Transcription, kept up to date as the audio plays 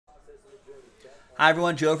Hi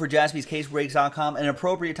everyone, Joe for JaspysCaseBreaks.com. An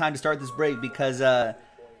appropriate time to start this break because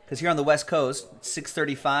here on the West Coast,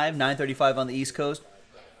 6:35, 9:35 on the East Coast.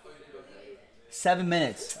 7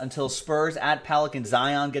 minutes until Spurs at Pelicans.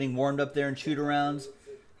 Zion getting warmed up there in shoot-arounds.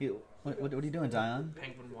 What are you doing, Zion?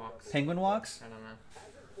 Penguin walks. Penguin walks? I don't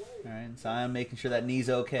know. All right, Zion making sure that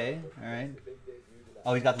knee's okay. All right.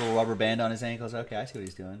 Oh, he's got the little rubber band on his ankles. Okay, I see what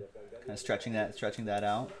he's doing. Kind of stretching that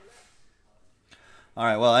out. All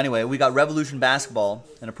right, well, anyway, we got Revolution Basketball,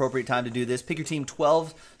 an appropriate time to do this. Pick your team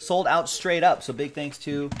 12, sold out straight up. So big thanks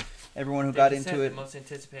to everyone who got into it. The most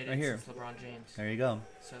anticipated right here. since LeBron James. There you go.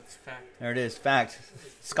 So it's fact. There it is. Fact.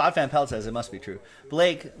 Scott Van Pelt says it must be true.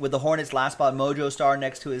 Blake with the Hornets last spot Mojo star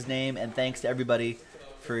next to his name, and thanks to everybody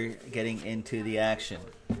for getting into the action.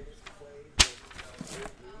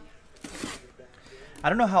 I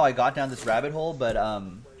don't know how I got down this rabbit hole, but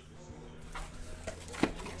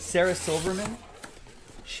Sarah Silverman,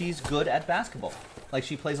 she's good at basketball. Like,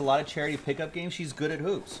 she plays a lot of charity pickup games. She's good at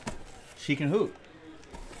hoops. She can hoop.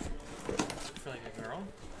 For like a girl?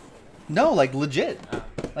 No, like legit.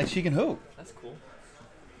 Like, she can hoop. That's cool.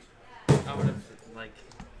 I would have, like,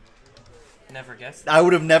 never guessed that. I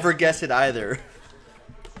would have never guessed it either.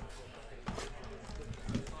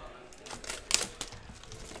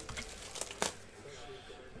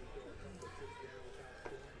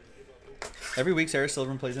 Every week, Sarah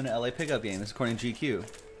Silverman plays in an LA pickup game. That's according to GQ.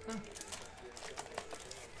 Huh.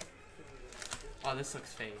 Oh, this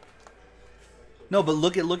looks fake. No, but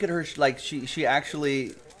look at her. Like, she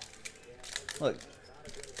actually, look,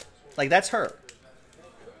 like, that's her.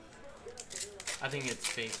 I think it's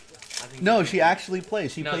fake. I think No, she actually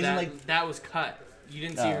plays. She plays that, in, like, that was cut. You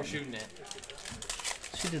didn't see her shooting it.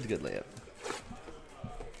 she did a good layup.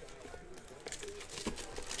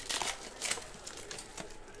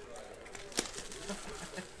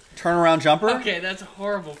 Turnaround jumper? Okay, that's a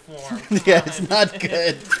horrible form. Yeah, it's not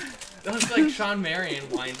good. That looks like Sean Marion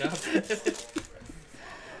wind up.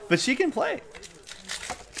 But she can play.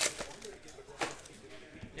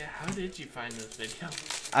 Yeah, how did you find this video?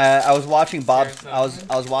 I was watching Bob's. Sarah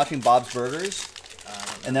I was watching Bob's Burgers,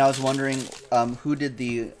 and then I was wondering who did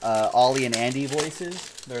the Ollie and Andy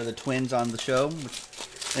voices. They're the twins on the show.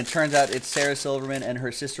 And it turns out it's Sarah Silverman and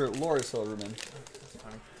her sister Laura Silverman. That's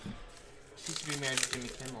funny. She used to be married to Jimmy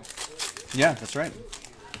Kimmel. Yeah, that's right.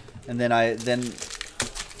 And then I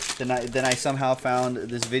somehow found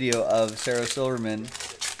this video of Sarah Silverman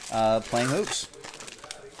playing hoops.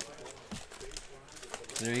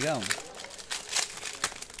 There you go.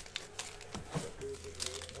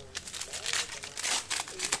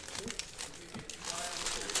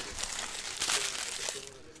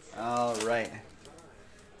 All right.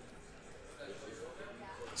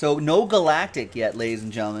 So no Galactic yet, ladies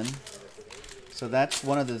and gentlemen. So that's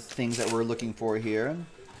one of the things that we're looking for here.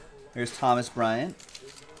 There's Thomas Bryant.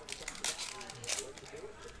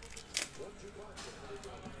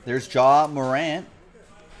 There's Ja Morant.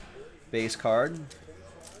 Base card.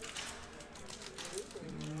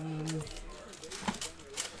 I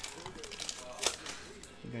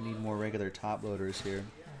think I need more regular top loaders here.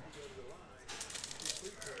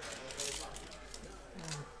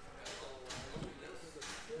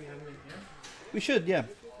 We should, yeah.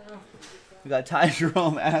 We got Ty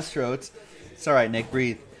Jerome Astro. It's all right, Nick.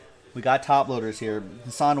 Breathe. We got top loaders here.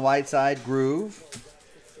 Hassan Whiteside Groove.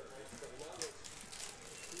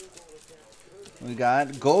 We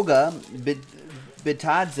got Goga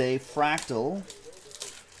Bitadze Fractal.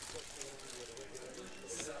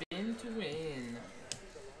 Spin to win.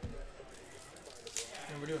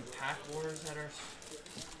 And we're doing pack wars at our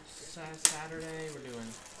Saturday. We're doing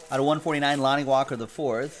Out of 149, Lonnie Walker the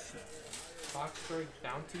fourth. Foxburg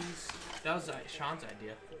Bounties. That was Sean's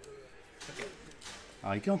idea. Okay.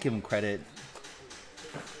 Oh, you don't give him credit.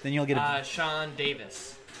 Then you'll get a... Sean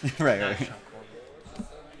Davis. right, Not right. Sean Coleman.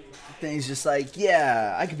 Then he's just like,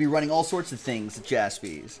 yeah, I could be running all sorts of things at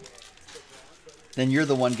Jaspys. Then you're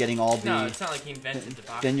the one getting all the... No, it's not like he invented the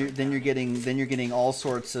box. Then you're getting all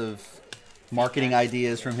sorts of marketing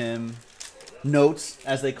ideas from him. Notes,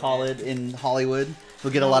 as they call it in Hollywood.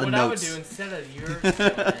 We'll get a lot of notes. What I would do instead of your...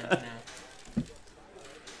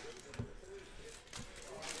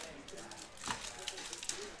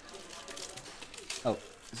 Oh,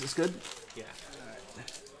 is this good? Yeah.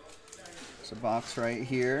 There's a box right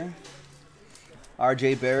here.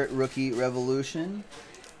 RJ Barrett, Rookie Revolution.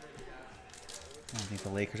 I don't think the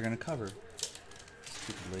Lakers are going to cover.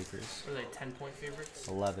 Stupid Lakers. Were they 10-point favorites?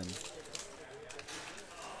 11.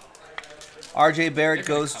 RJ Barrett They're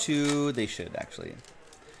gonna goes cover. to... They should, actually.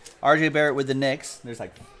 RJ Barrett with the Knicks. There's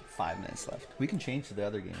like 5 minutes left. We can change to the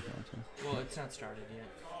other game if you want to. Well, it's not started yet.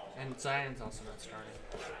 And Zion's also not started.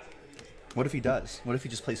 What if he does? What if he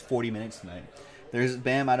just plays 40 minutes tonight? There's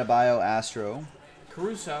Bam Adebayo, Astro.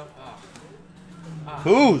 Caruso.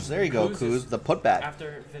 Kuz, there you go, Kuz Kuz, the putback.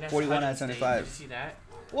 After Vanessa 41 out Hudgens of Day. 75. Did you see that?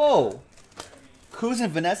 Whoa. Kuz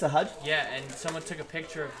and Vanessa Hudgens? Yeah, and someone took a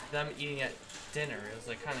picture of them eating at dinner. It was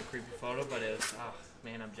like kind of creepy photo, but it was, oh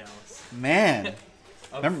man, I'm jealous. Man.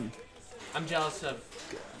 Remember? I'm jealous of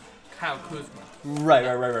Kyle Kuzma. Right.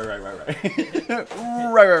 right.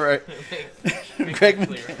 Greg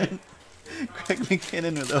McKinnon. Greg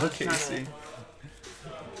McKinnon with OKC.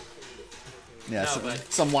 Yeah, No,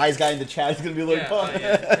 some wise guy in the chat is going to be like,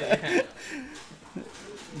 yeah.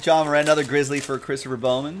 John Moran, another Grizzly for Christopher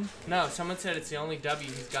Bowman. No, someone said it's the only W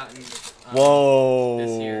he's gotten Whoa.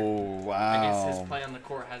 this year. Wow. I guess his play on the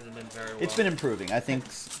court hasn't been very well. It's been improving, I think.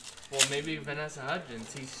 Well, maybe Vanessa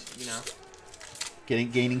Hudgens, he's, you know.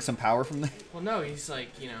 Gaining some power from there? Well, no, he's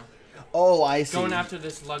like, you know. Oh, I see. Going after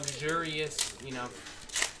this luxurious, you know,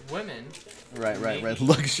 women. Right.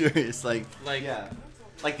 Luxurious. Like yeah.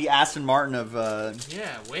 Like the Aston Martin of...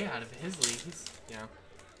 yeah, way out of his league. He's, you know.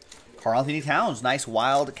 Karl Anthony Towns. Nice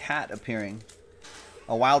wild cat appearing.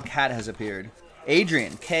 A wild cat has appeared.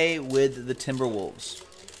 Adrian K with the Timberwolves.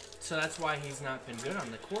 So that's why he's not been good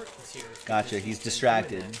on the court this year. Gotcha. He's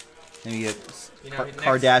distracted. Maybe a next,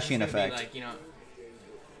 Kardashian he's effect. Be like, you know,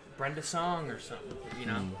 Brenda Song or something. You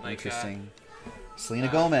know, like interesting. Selena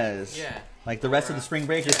Gomez. Yeah. Like the rest of the Spring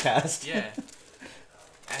Breakers cast. Yeah.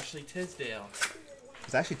 Ashley Tisdale.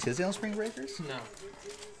 Is Ashley Tisdale in Spring Breakers? No.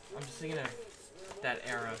 I'm just thinking of that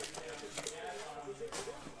era.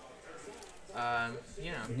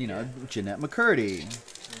 You know, Jeanette McCurdy.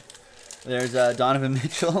 There's Donovan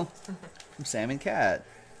Mitchell from Sam and Cat.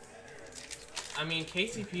 I mean,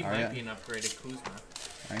 KCP might be an upgraded Kuzma.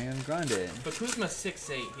 Ariana Grande. But Kuzma's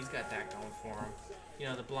 6'8". He's got that going for him. You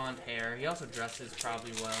know, the blonde hair. He also dresses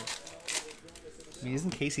probably well. I mean,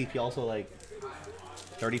 isn't KCP also like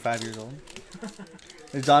 35 years old?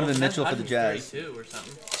 There's Donovan Mitchell for the Jazz. 32 or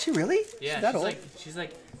something. Is she really? Yeah, she's that old? She's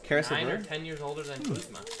like Carousel 9 or Bird? 10 years older than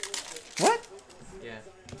Kuzma. What? Yeah.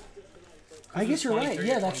 I guess you're right.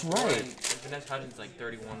 Yeah, that's right. And Vanessa Hudgens like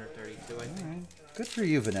 31 or 32, I think. Right. Good for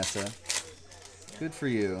you, Vanessa. Yeah. Good for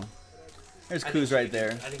you. There's Kuz right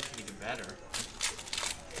there. I think she could do better.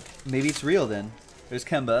 Maybe it's real then. There's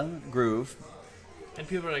Kemba, Groove. And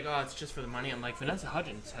people are like, oh, it's just for the money. I'm like, Vanessa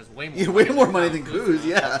Hudgens has way more Yeah, money way more money than Kuz,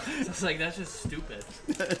 yeah. So it's like, that's just stupid.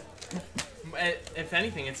 If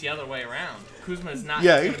anything, it's the other way around. Kuzma is not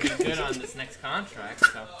going to be good on this next contract.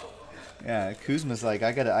 So. Yeah, Kuzma's like,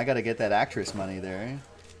 I gotta get that actress money there.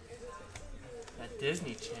 That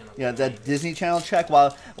Disney Channel. Yeah, that Disney Channel check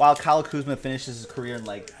while Kyle Kuzma finishes his career in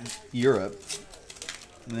like Europe,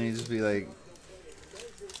 and then he just be like,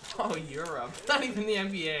 oh, Europe, not even the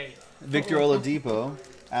NBA. Victor Oladipo,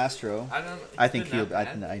 Astro. I think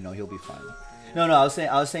I know he'll be fine. Yeah. No, I was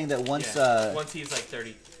saying that once once he's like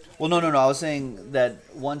 30. Well, no. I was saying that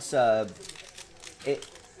once Anthony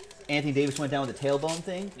Davis went down with the tailbone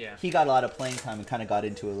thing, he got a lot of playing time and kind of got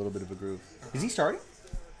into a little bit of a groove. Is he starting?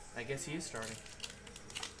 I guess he is starting.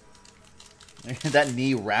 That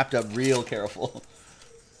knee wrapped up real careful.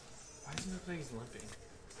 Why does it look like he's limping?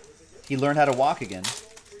 He learned how to walk again.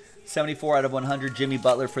 74 out of 100, Jimmy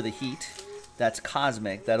Butler for the Heat. That's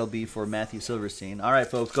cosmic. That'll be for Matthew Silverstein. All right,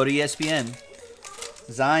 folks, go to ESPN.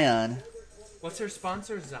 Zion. What's their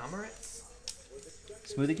sponsor? Zomaritz?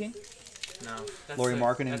 Smoothie King? No. That's Laurie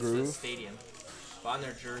Markin and that's Groove? the stadium. On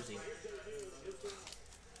their jersey.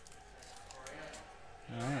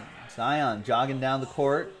 All right. Zion jogging down the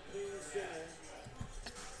court.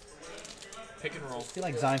 Pick and roll. I feel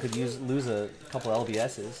like Zion could lose a couple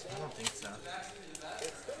LBSs. I don't think so.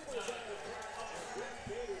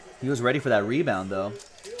 He was ready for that rebound, though. I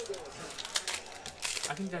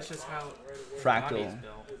think that's just how Fractal. Bobby's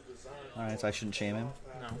built. All right, so I shouldn't shame him.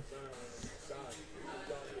 No.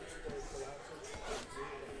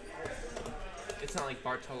 It's not like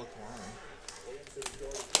Bartolo Colon.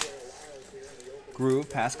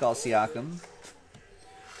 Groove, Pascal Siakam,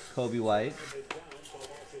 Kobe White,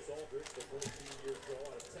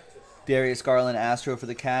 Darius Garland, Astro for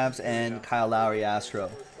the Cavs, and Kyle Lowry,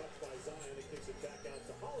 Astro.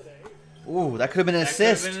 Ooh, that could have been an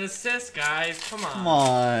assist. That could have been an assist, guys. Come on. Come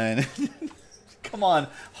on. Come on,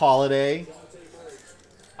 Holiday.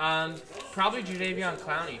 Probably Jadeveon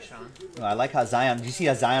Clowney, Sean. Oh, I like how Zion, did you see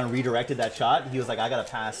how Zion redirected that shot? He was like, I got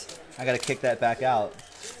to pass. I got to kick that back out.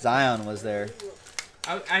 Zion was there.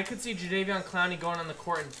 I could see Jadeveon Clowney going on the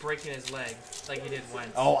court and breaking his leg like he did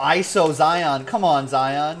once. Oh, ISO Zion. Come on,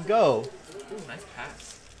 Zion. Go. Ooh, nice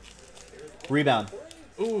pass. Rebound.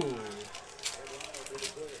 Ooh.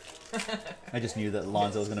 I just knew that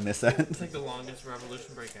Lonzo was gonna miss that. It's like the longest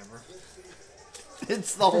Revolution break ever.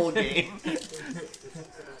 It's the whole game.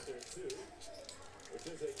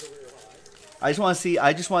 I just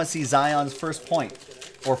want to see Zion's first point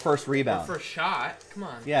or first rebound. Or first shot. Come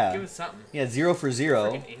on. Yeah. Give us something. Yeah, 0 for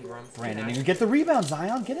 0. Freaking Ingram. Brandon Ingram, get the rebound,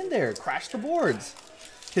 Zion. Get in there. Crash the boards.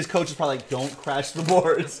 His coach is probably like, don't crash the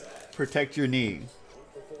boards. Protect your knee.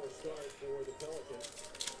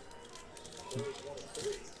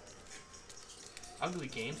 Ugly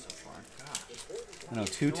game so far. God. I know,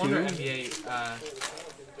 No wonder 2-2.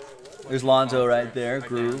 NBA. There's Lonzo right there.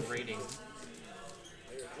 Groove. Rating.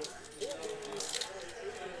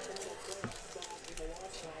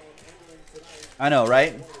 I know,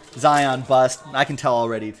 right? Zion bust. I can tell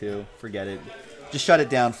already, too. Forget it. Just shut it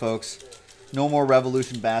down, folks. No more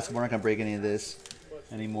Revolution basketball. We're not going to break any of this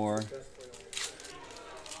anymore.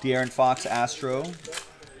 De'Aaron Fox, Astro.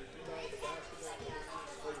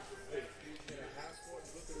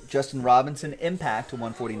 Justin Robinson, Impact to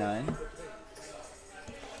 149.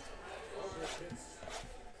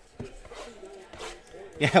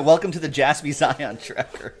 Yeah, welcome to the Jaspy Zion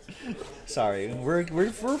tracker. Sorry, we're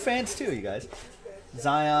fans too, you guys.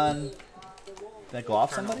 Zion, did that go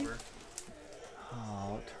off somebody?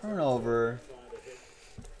 Oh, turnover.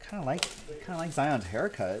 Kind of like Zion's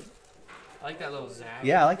haircut. I like that little zag.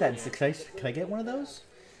 Yeah, I like that. Can I get one of those?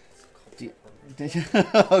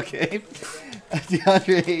 Okay.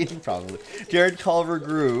 DeAndre Ayton, probably. Jared Culver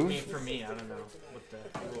Groove. I mean, for me, I don't know what the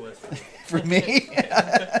rule is. For me?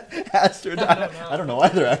 Astro, I don't know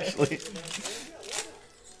either, actually.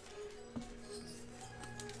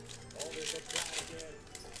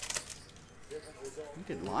 Look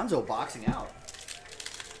at Lonzo boxing out.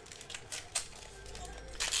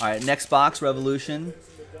 All right, next box, Revolution.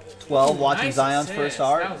 12, watching Nice Zion's assist. first That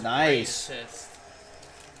art. was Nice. great assist.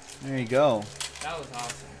 There you go. That was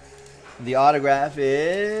awesome. The autograph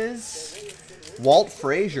is Walt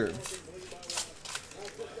Frazier.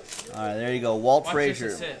 All right, there you go, Walt Watch Frazier.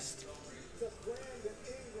 this assist.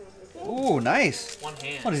 Ooh, nice. One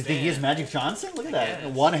hand. What does he think? He is Magic Johnson? Look at that.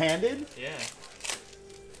 Yes. One-handed. Yeah.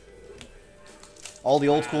 All the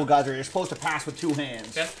old school guys are you're supposed to pass with 2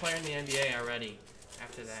 hands. Best player in the NBA already.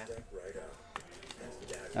 After that.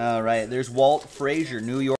 All right, there's Walt Frazier,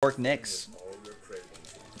 New York Knicks.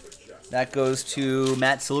 That goes to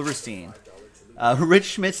Matt Silverstein. Rich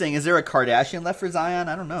Schmidt saying, is there a Kardashian left for Zion?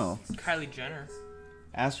 I don't know. Kylie Jenner.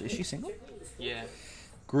 Is she single? Yeah.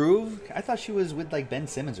 Groove? I thought she was with like Ben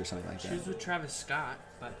Simmons or something like She that. was with Travis Scott,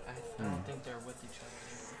 but I don't think they're with each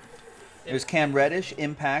other. There's Cam Reddish,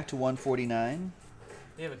 Impact to 149.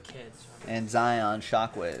 They have a kid. So And Zion,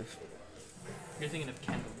 Shockwave. you're thinking of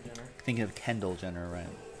Kendall Jenner. Thinking of Kendall Jenner, right?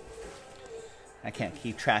 I can't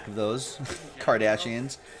keep track of those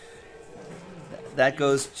Kardashians. That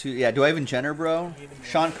goes to, yeah, do I even Jenner, bro?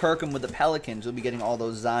 Sean Kirkham with the Pelicans. We'll be getting all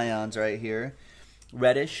those Zions right here.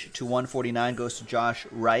 Reddish to 149 goes to Josh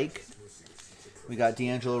Reich. We got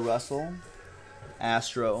D'Angelo Russell.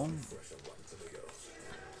 Astro.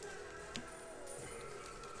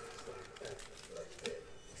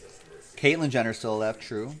 Caitlyn Jenner still left,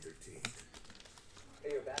 true.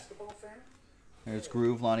 There's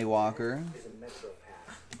Groove, Lonnie Walker.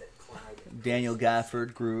 Daniel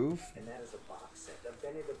Gafford, Groove.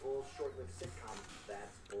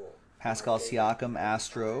 Pascal Siakam,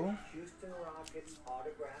 Astro.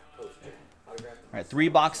 All right, 3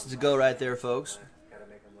 boxes to go right there, folks.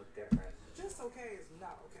 Just okay is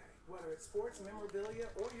not okay. Whether it's sports, memorabilia,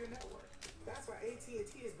 or your network. That's why AT&T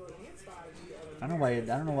is building its 5G. I don't know why.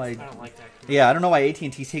 I don't like that. Yeah, I don't know why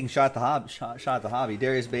AT&T's taking shot at the hobby.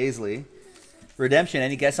 Darius Baisley, redemption.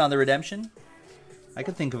 Any guess on the redemption? I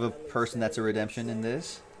could think of a person that's a redemption in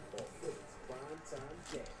this.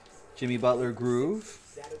 Jimmy Butler, Groove.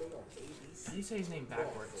 How do you say his name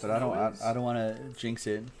backwards? But I don't want to jinx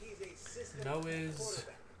it. Noise.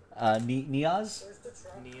 Niaz?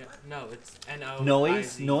 No, it's N-O.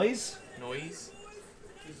 Noise? Noise? Noise.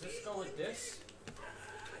 Does this go with this?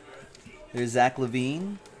 There's Zach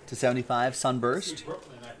LaVine to 75, Sunburst.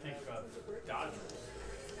 Brooklyn, I think of Dodgers.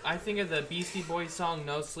 I think of the Beastie Boys song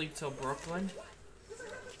 "No Sleep Till Brooklyn."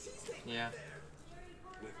 Yeah.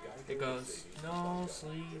 It goes "No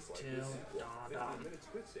sleep till dawn."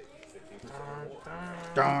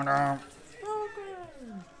 Dun, dun.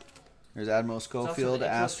 There's Admiral It's also Schofield, the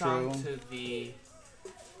intro Astro. song to the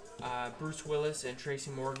Bruce Willis and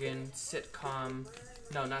Tracy Morgan sitcom.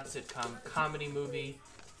 No, not sitcom. Comedy movie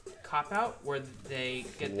Cop Out, where they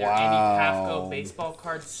get their Andy Pafko baseball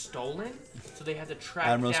cards stolen. So they had to track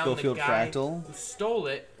Admiral down Schofield the guy Fractal. who stole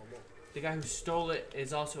it. The guy who stole it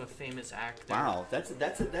is also a famous actor. Wow, that's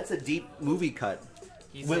a deep movie cut.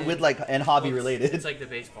 He's with like and hobby well, related. It's like the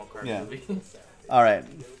baseball card Yeah. movie. All right.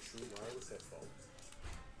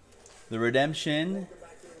 The Redemption.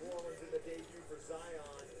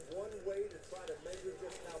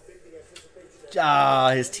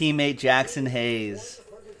 Ah, his teammate Jackson Hayes.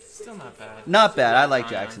 Still not bad. Not bad. I like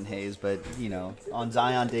Zion. Jackson Hayes, but you know, on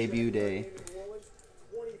Zion debut day.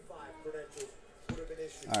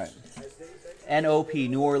 All right. NOP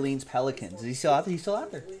New Orleans Pelicans. Is he still out there? He's still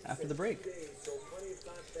out there after the break.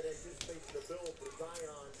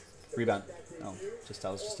 Rebound. Oh,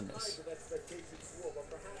 that was just a miss.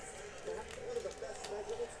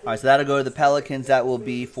 All right, so that'll go to the Pelicans. That will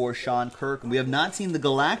be for Sean Kirk. We have not seen the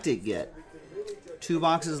Galactic yet. 2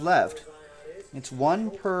 boxes left. It's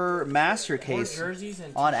 1 per master case More jerseys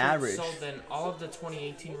and on t-shirts average. sold than all of the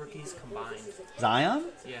 2018 rookies combined. Zion?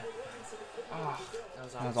 Yeah. Oh,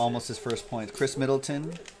 That was almost his first point. Chris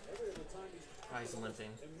Middleton. Oh, he's limping.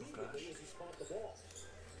 Oh, gosh.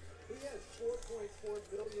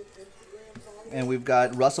 And we've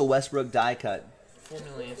got Russell Westbrook die cut. 4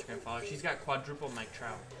 million Instagram followers. She's got quadruple Mike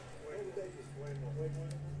Trout.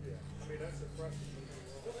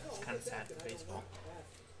 It's kind of sad for baseball.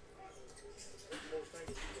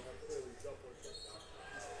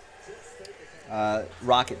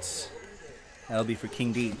 Rockets. That'll be for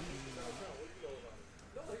King D.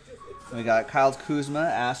 We got Kyle Kuzma,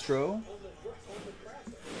 Astro.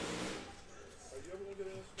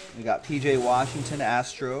 We got PJ Washington,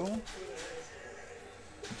 Astro.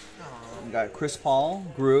 We got Chris Paul,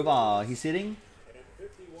 Groove. Aw, he's hitting.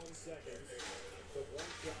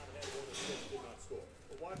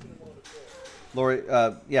 Laurie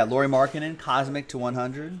Markkinen, Cosmic to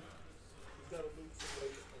 100.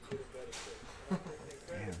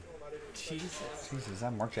 Jesus. Jesus, is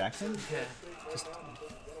that Mark Jackson? Yeah.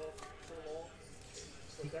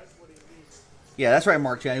 Yeah, that's right,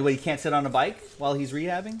 Mark Jackson. What, he can't sit on a bike while he's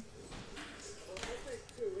rehabbing?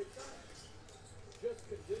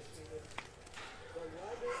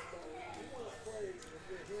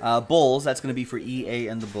 Bulls, that's going to be for EA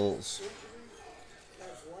and the Bulls.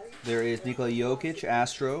 There is Nikola Jokic,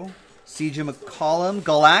 Astro. CJ McCollum,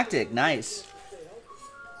 Galactic. Nice.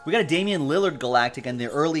 We got a Damian Lillard Galactic in the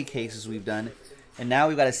early cases we've done. And now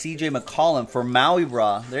we've got a CJ McCollum for Maui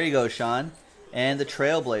Bra. There you go, Sean. And the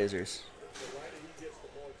Trailblazers.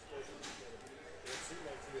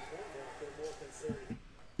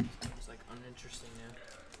 It's like uninteresting now.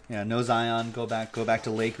 Yeah, no Zion. Go back to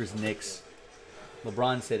Lakers, Knicks.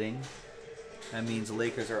 LeBron sitting. That means the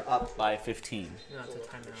Lakers are up by 15. No, it's a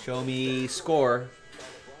timeout. Show me score.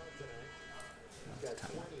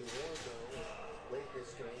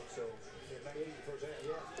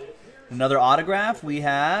 Another autograph. We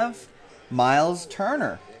have Miles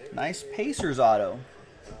Turner. Nice Pacers auto.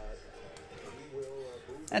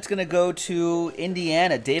 That's going to go to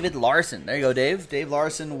Indiana. David Larson. There you go, Dave. Dave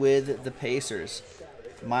Larson with the Pacers.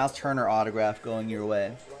 Miles Turner autograph going your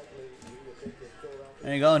way.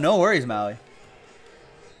 There you go. No worries, Maui.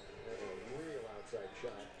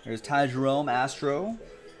 There's Ty Jerome, Astro.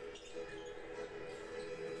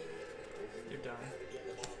 You're done.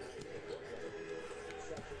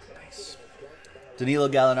 Nice. Danilo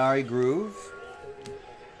Gallinari, Groove.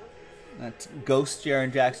 That's Ghost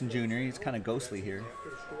Jaren Jackson Jr. He's kind of ghostly here.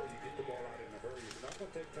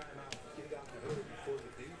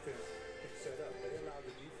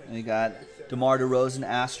 And you got DeMar DeRozan,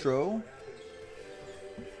 Astro.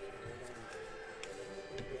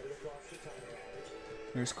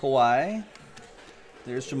 There's Kawhi.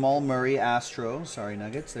 There's Jamal Murray, Astro. Sorry,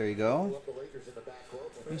 Nuggets. There you go.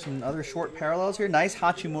 There's some other short parallels here. Nice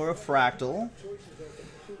Hachimura Fractal.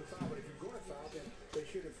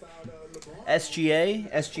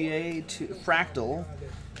 SGA to Fractal.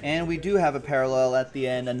 And we do have a parallel at the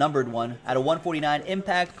end, a numbered one, at a 149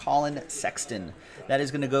 Impact, Colin Sexton. That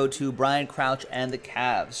is going to go to Brian Crouch and the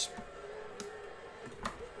Cavs.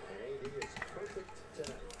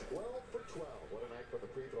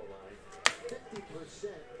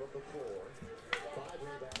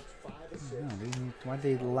 Why'd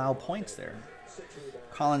they allow points there?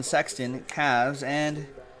 Colin Sexton, Cavs, and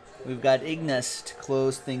we've got Ignas to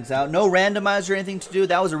close things out. No randomizer or anything to do.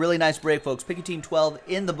 That was a really nice break, folks. Pick your team 12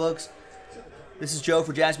 in the books. This is Joe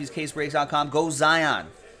for JaspysCaseBreaks.com. Go Zion.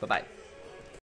 Bye-bye.